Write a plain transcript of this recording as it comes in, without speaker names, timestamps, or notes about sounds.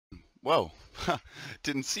Whoa,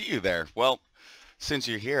 didn't see you there. Well, since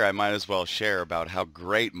you're here, I might as well share about how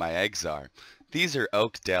great my eggs are. These are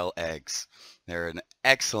Oakdell eggs. They're an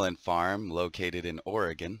excellent farm located in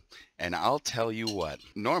Oregon, and I'll tell you what,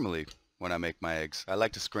 normally when I make my eggs, I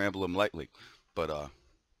like to scramble them lightly, but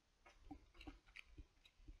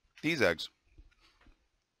these eggs,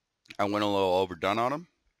 I went a little overdone on them,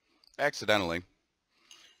 accidentally,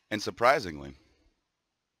 and surprisingly,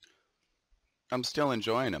 I'm still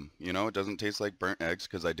enjoying them. You know, it doesn't taste like burnt eggs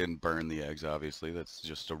because I didn't burn the eggs, obviously. That's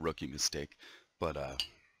just a rookie mistake. But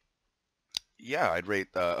yeah, I'd rate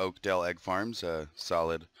Oakdale Egg Farms a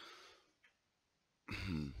solid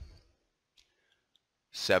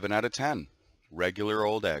 7 out of 10. Regular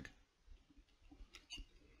old egg.